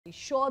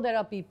Sure, there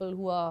are people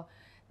who are,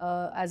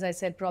 as I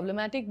said,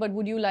 problematic, but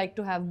would you like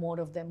to have more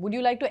of them? Would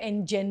you like to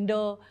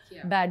engender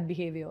bad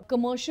behavior?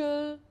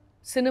 Commercial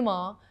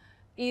cinema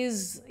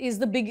is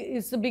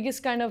the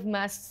biggest kind of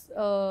mass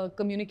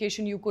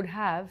communication you could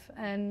have,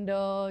 and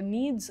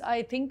needs,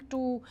 I think,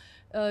 to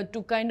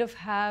kind of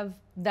have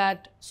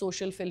that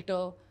social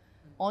filter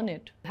on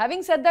it.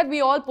 Having said that,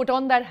 we all put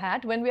on that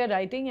hat when we are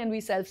writing and we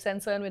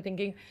self-censor and we're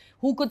thinking,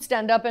 who could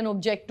stand up and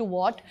object to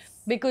what?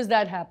 Because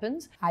that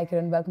happens. Hi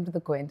Kiran, welcome to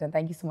the Quint, and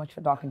thank you so much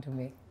for talking to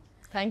me.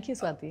 Thank you,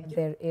 Swati.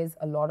 There is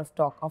a lot of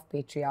talk of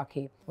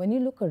patriarchy. When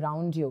you look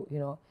around you,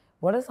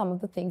 what are some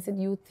of the things that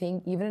you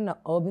think, even in an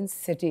urban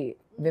city,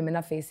 women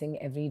are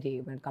facing every day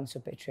when it comes to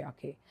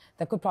patriarchy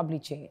that could probably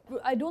change?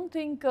 I don't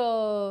think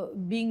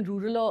being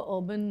rural or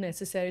urban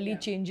necessarily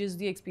changes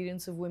the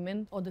experience of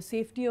women or the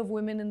safety of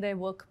women in their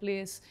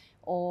workplace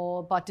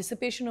or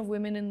participation of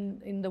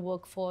women in the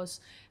workforce.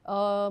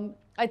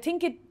 I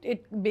think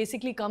it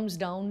basically comes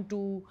down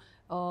to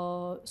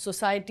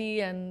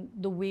society and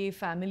the way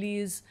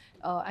families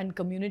and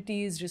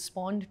communities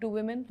respond to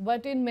women.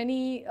 But in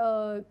many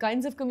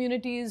kinds of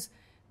communities,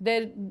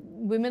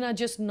 women are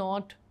just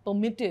not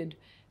permitted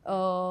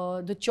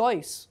the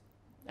choice.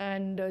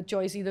 And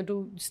choice either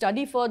to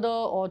study further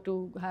or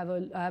to have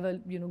a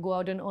go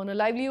out and earn a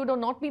livelihood, or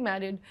not be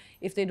married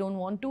if they don't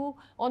want to,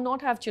 or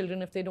not have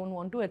children if they don't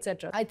want to,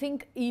 etc. I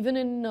think even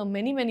in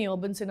many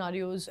urban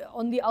scenarios,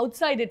 on the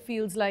outside it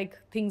feels like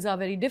things are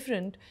very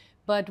different,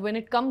 but when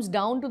it comes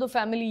down to the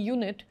family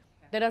unit,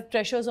 there are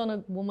pressures on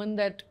a woman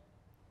that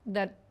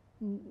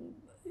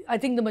I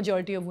think the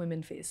majority of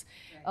women face,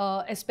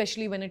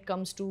 especially when it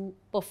comes to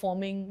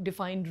performing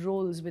defined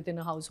roles within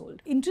a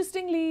household.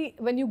 Interestingly,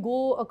 when you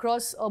go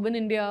across urban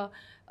India,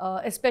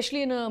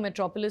 especially in a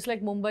metropolis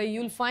like Mumbai,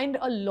 you'll find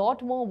a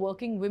lot more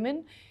working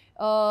women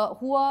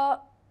who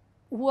are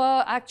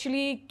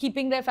actually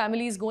keeping their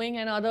families going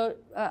and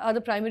are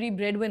the primary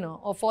breadwinner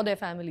or for their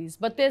families.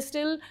 But they're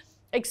still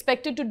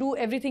expected to do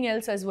everything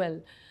else as well.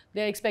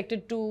 They're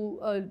expected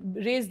to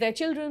raise their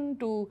children,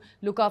 to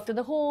look after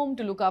the home,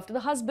 to look after the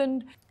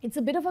husband. It's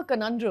a bit of a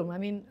conundrum. I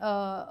mean,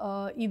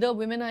 either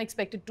women are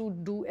expected to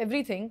do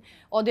everything,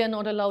 or they are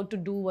not allowed to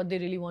do what they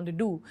really want to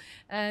do.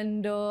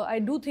 And I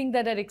do think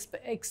that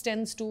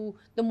extends to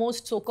the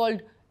most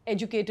so-called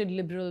educated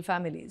liberal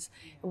families,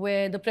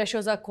 where the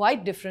pressures are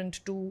quite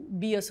different to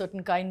be a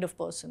certain kind of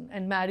person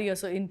and marry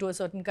into a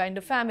certain kind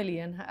of family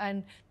and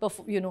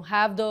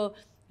have the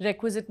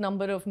requisite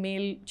number of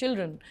male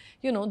children.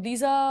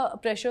 These are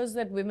pressures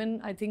that women,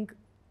 I think,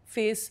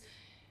 face,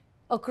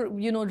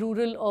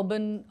 rural,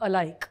 urban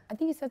alike. I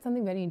think you said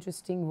something very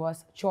interesting,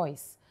 was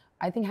choice.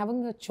 I think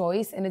having a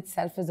choice in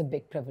itself is a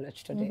big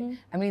privilege today.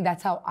 I mean,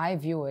 that's how I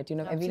view it.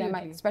 Every time,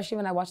 especially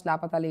when I watch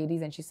Laapataa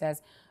Ladies and she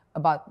says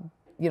about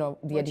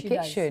the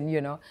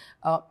education,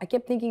 I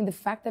kept thinking the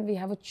fact that we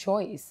have a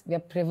choice, we are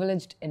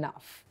privileged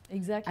enough.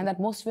 Exactly. And that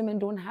most women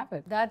don't have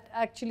it. That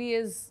actually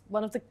is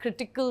one of the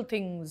critical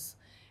things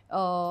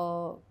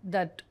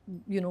that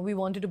we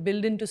wanted to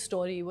build into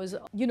story, was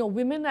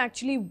women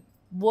actually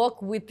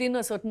work within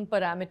a certain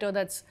parameter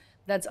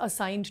that's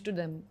assigned to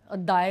them, a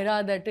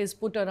daira that is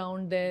put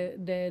around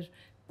their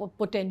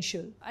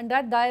potential, and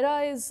that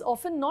daira is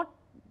often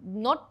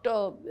not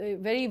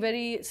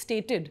very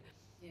stated.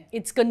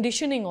 It's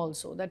conditioning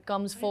also that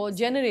comes for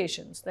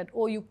generations, that,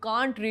 oh, you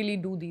can't really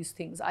do these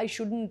things, I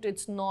shouldn't,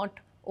 it's not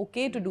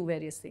okay to do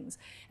various things,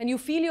 and you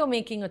feel you're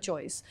making a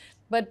choice.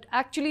 But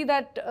actually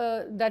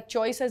that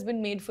choice has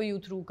been made for you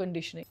through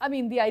conditioning. I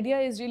mean, the idea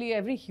is really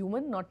every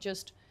human, not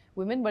just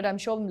women, but I'm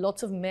sure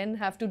lots of men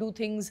have to do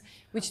things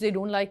which they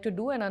don't like to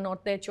do and are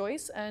not their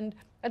choice. And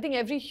I think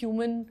every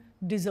human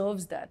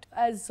deserves that.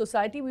 As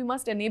society, we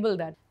must enable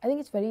that. I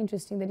think it's very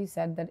interesting that you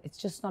said that it's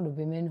just not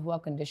women who are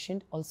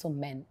conditioned, also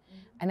men.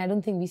 And I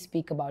don't think we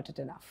speak about it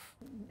enough.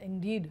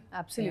 Indeed,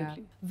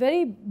 absolutely. Yeah.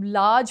 Very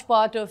large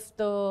part of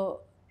the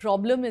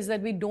problem is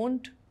that we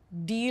don't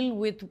deal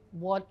with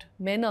what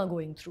men are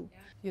going through.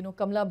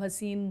 Kamla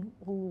Bhasin,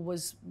 who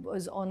was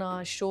on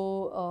our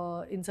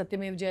show in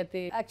Satyamev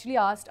Jayate, actually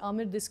asked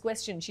Amir this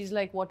question. She's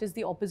like, what is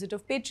the opposite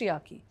of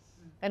patriarchy?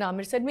 And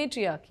Amir said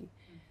matriarchy.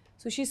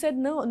 So she said,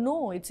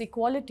 no, it's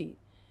equality.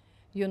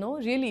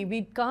 Really,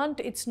 we can't,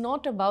 it's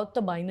not about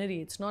the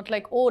binary. It's not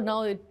like, oh,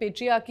 now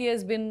patriarchy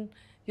has been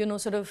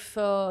sort of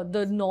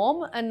the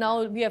norm, and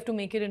now we have to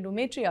make it into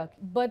matriarchy.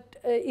 But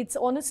it's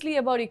honestly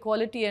about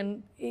equality,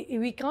 and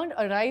we can't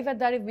arrive at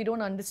that if we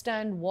don't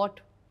understand what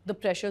the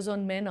pressures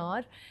on men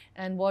are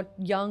and what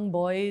young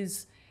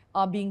boys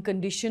are being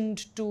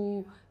conditioned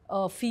to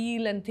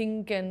feel and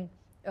think and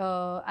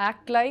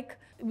act like.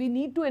 We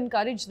need to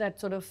encourage that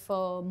sort of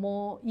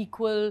more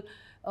equal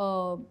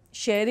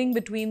sharing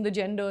between the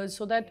genders,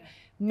 so that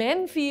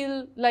men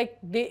feel like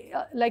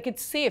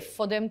it's safe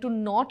for them to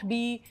not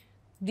be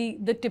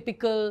the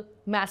typical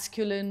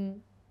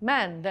masculine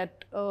man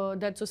that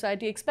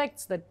society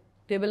expects, that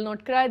they will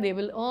not cry, they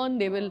will earn,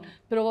 they will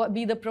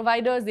be the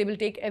providers, they will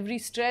take every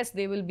stress,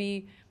 they will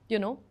be,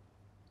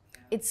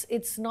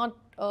 it's not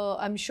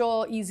I'm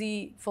sure,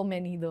 easy for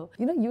men either.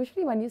 You know,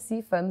 usually when you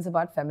see films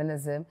about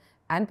feminism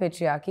and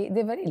patriarchy,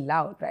 they're very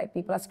loud, right?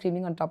 People are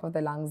screaming on top of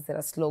their lungs, there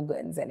are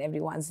slogans and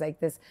everyone's like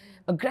this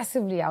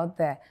aggressively out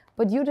there.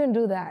 But you didn't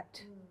do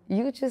that.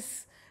 You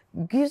just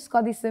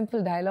got these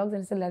simple dialogues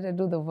and said, let her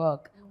do the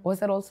work. Was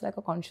that also like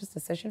a conscious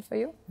decision for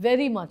you?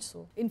 Very much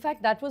so. In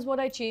fact, that was what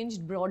I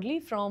changed broadly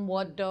from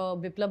what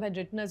Biplab had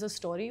written as a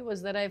story,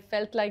 was that I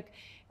felt like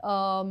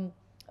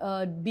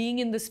being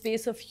in the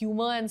space of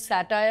humor and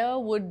satire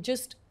would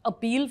just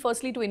appeal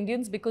firstly to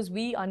Indians, because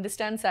we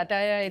understand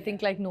satire, I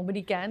think, like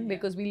nobody can,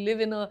 because we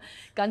live in a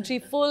country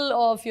full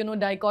of, you know,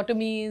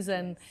 dichotomies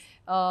and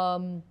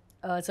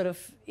sort of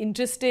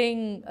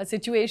interesting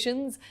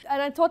situations. And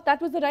I thought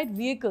that was the right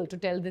vehicle to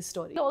tell this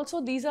story.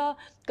 Also, these are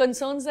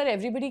concerns that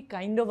everybody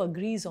kind of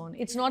agrees on.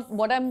 It's not,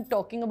 what I'm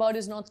talking about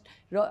is not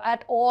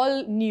at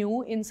all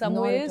new in some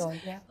ways. At all,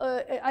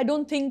 yeah. I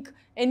don't think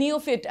any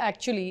of it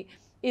actually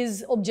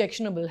is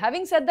objectionable.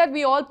 Having said that,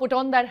 we all put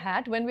on that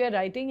hat when we are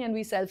writing, and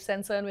we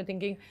self-censor, and we're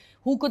thinking,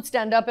 who could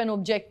stand up and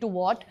object to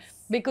what?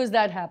 Because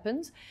that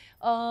happens.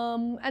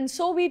 And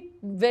so we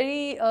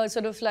very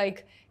sort of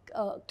like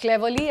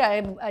cleverly,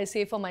 I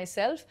say for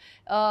myself,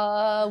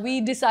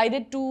 we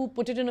decided to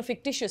put it in a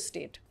fictitious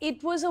state.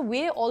 It was a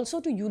way also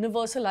to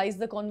universalize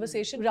the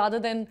conversation rather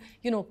than,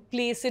 you know,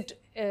 place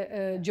it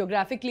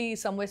geographically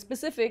somewhere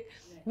specific.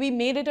 We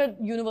made it a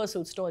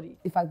universal story.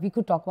 In fact, we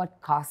could talk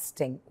about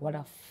casting. What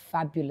a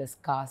fabulous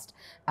cast.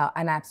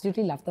 And I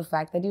absolutely love the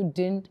fact that you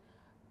didn't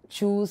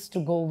choose to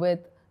go with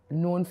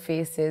known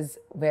faces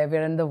where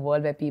we're in the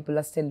world where people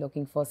are still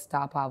looking for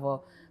star power,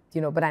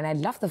 you know, and I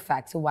love the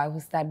fact. So why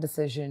was that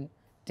decision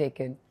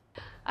taken?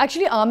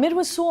 Actually, Amir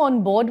was so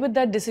on board with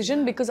that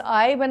decision, because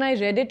when I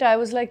read it, I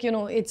was like, you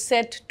know, it's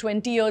set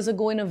 20 years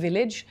ago in a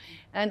village,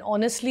 and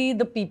honestly,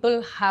 the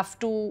people have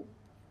to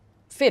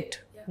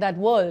fit that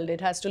world.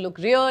 It has to look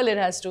real, it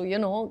has to, you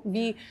know,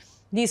 be,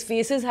 these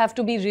faces have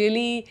to be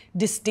really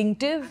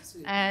distinctive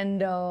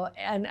and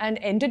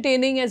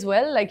entertaining as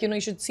well. Like, you know,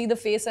 you should see the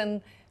face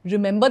and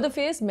remember the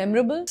face,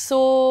 memorable.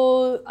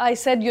 So I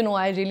said, you know,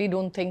 I really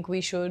don't think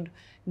we should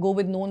go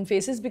with known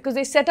faces, because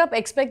they set up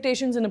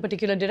expectations in a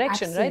particular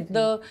direction, Absolutely. right?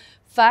 The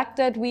fact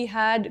that we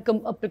had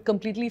a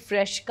completely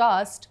fresh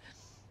cast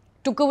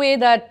took away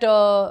that,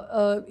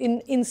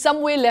 in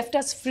some way left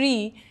us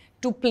free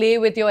to play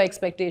with your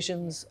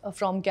expectations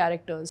from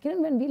characters. You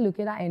know, when we look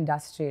at our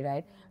industry,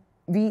 right,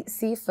 we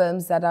see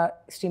films that are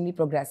extremely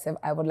progressive.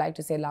 I would like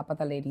to say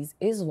Laapataa Ladies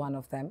is one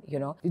of them, you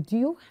know. Do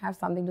you have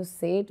something to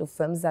say to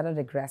films that are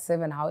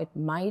regressive and how it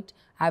might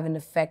have an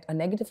effect, a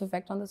negative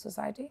effect on the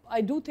society? I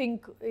do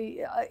think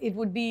it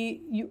would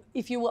be,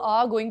 if you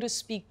are going to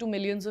speak to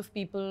millions of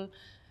people,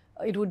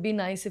 it would be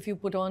nice if you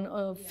put on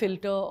a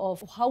filter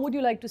of how would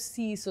you like to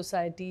see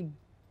society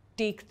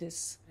take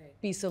this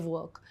piece of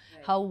work?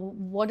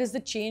 What is the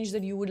change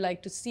that you would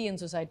like to see in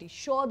society?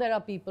 Sure, there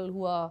are people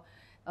who are,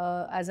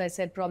 as I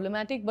said,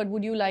 problematic, but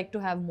would you like to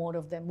have more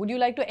of them? Would you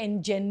like to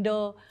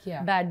engender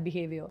bad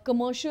behavior?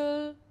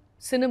 Commercial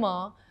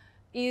cinema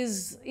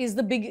is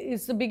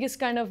the biggest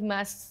kind of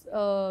mass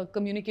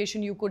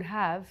communication you could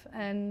have,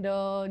 and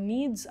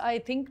needs, I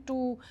think,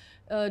 to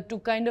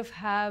kind of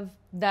have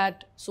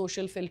that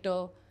social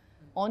filter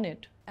on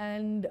it.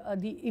 And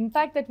the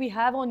impact that we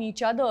have on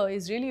each other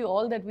is really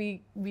all that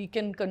we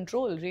can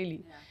control,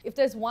 really. Yeah. If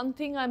there's one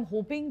thing I'm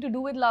hoping to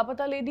do with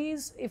Laapataa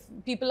Ladies, if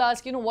people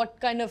ask, you know, what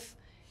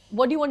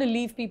do you want to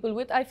leave people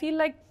with? I feel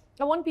like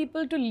I want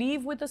people to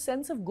leave with a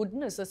sense of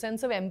goodness, a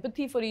sense of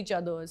empathy for each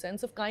other, a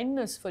sense of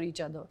kindness for each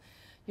other.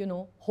 You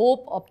know,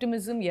 hope,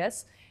 optimism,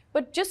 yes,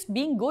 but just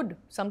being good.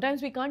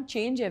 Sometimes we can't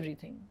change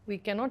everything. We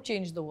cannot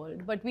change the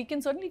world, but we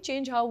can certainly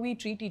change how we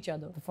treat each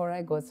other. Before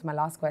I go to my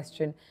last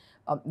question,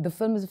 the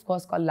film is, of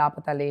course, called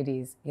Laapataa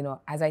Ladies. You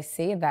know, as I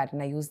say that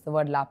and I use the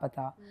word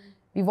Laapata,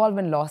 we've all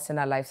been lost in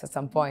our lives at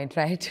some point,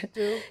 right?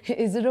 True.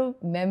 Is it a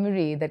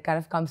memory that kind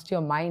of comes to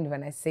your mind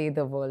when I say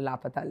the word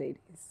Laapataa Ladies?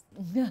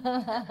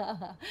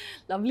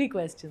 Lovely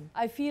question.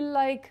 I feel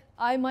like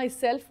I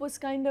myself was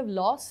kind of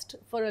lost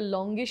for a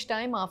longish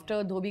time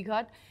after Dhobi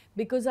Ghat,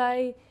 because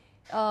I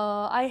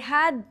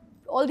had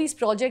all these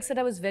projects that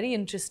I was very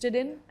interested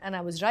in, and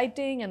I was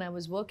writing and I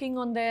was working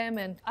on them,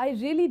 and I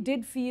really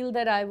did feel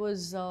that I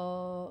was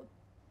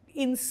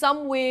in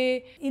some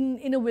way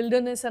in a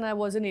wilderness and I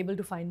wasn't able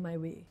to find my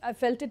way. I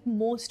felt it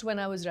most when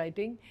I was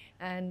writing,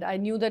 and I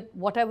knew that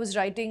what I was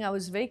writing I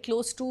was very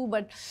close to,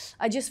 but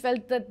I just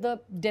felt that the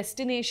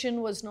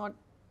destination was not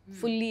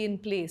fully in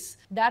place.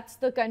 That's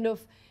the kind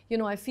of, you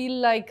know, I feel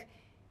like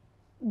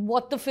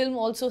what the film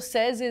also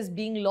says is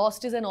being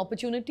lost is an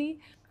opportunity,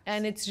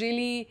 and it's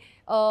really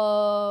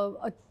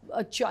a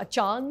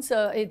chance.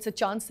 It's a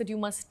chance that you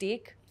must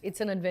take. It's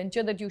an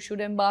adventure that you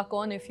should embark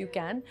on if you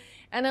can.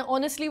 And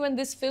honestly, when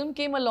this film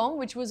came along,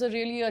 which was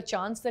really a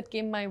chance that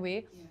came my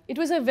way, it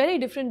was a very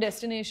different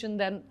destination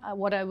than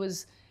what I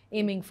was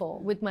aiming for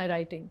with my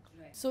writing.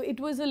 So it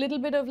was a little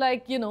bit of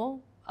like, you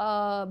know,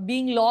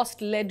 being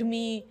lost led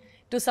me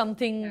to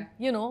something,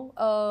 you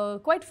know,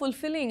 quite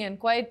fulfilling and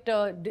quite,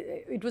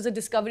 it was a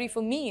discovery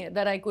for me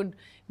that I could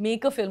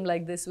make a film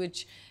like this,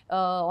 which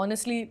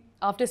honestly,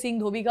 after seeing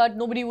Dhobi Ghat,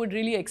 nobody would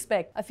really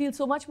expect. I feel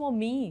so much more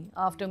me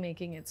after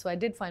making it. So I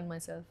did find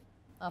myself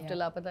after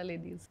Laapataa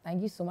Ladies.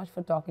 Thank you so much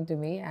for talking to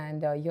me,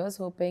 and here's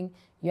hoping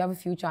you have a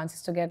few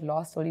chances to get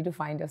lost only to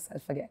find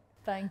yourself again.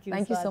 Thank you,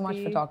 Thank you so much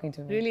for talking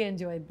to me. Really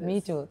enjoyed this. Me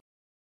too.